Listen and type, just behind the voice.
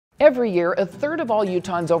Every year, a third of all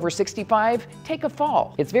Utahns over 65 take a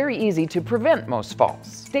fall. It's very easy to prevent most falls.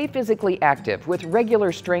 Stay physically active with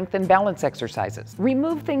regular strength and balance exercises.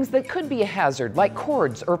 Remove things that could be a hazard like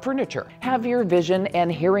cords or furniture. Have your vision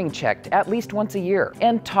and hearing checked at least once a year.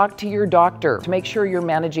 And talk to your doctor to make sure you're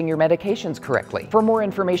managing your medications correctly. For more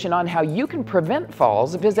information on how you can prevent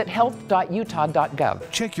falls, visit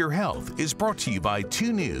health.utah.gov. Check Your Health is brought to you by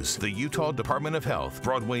 2 News, the Utah Department of Health,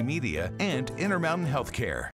 Broadway Media, and Intermountain Healthcare.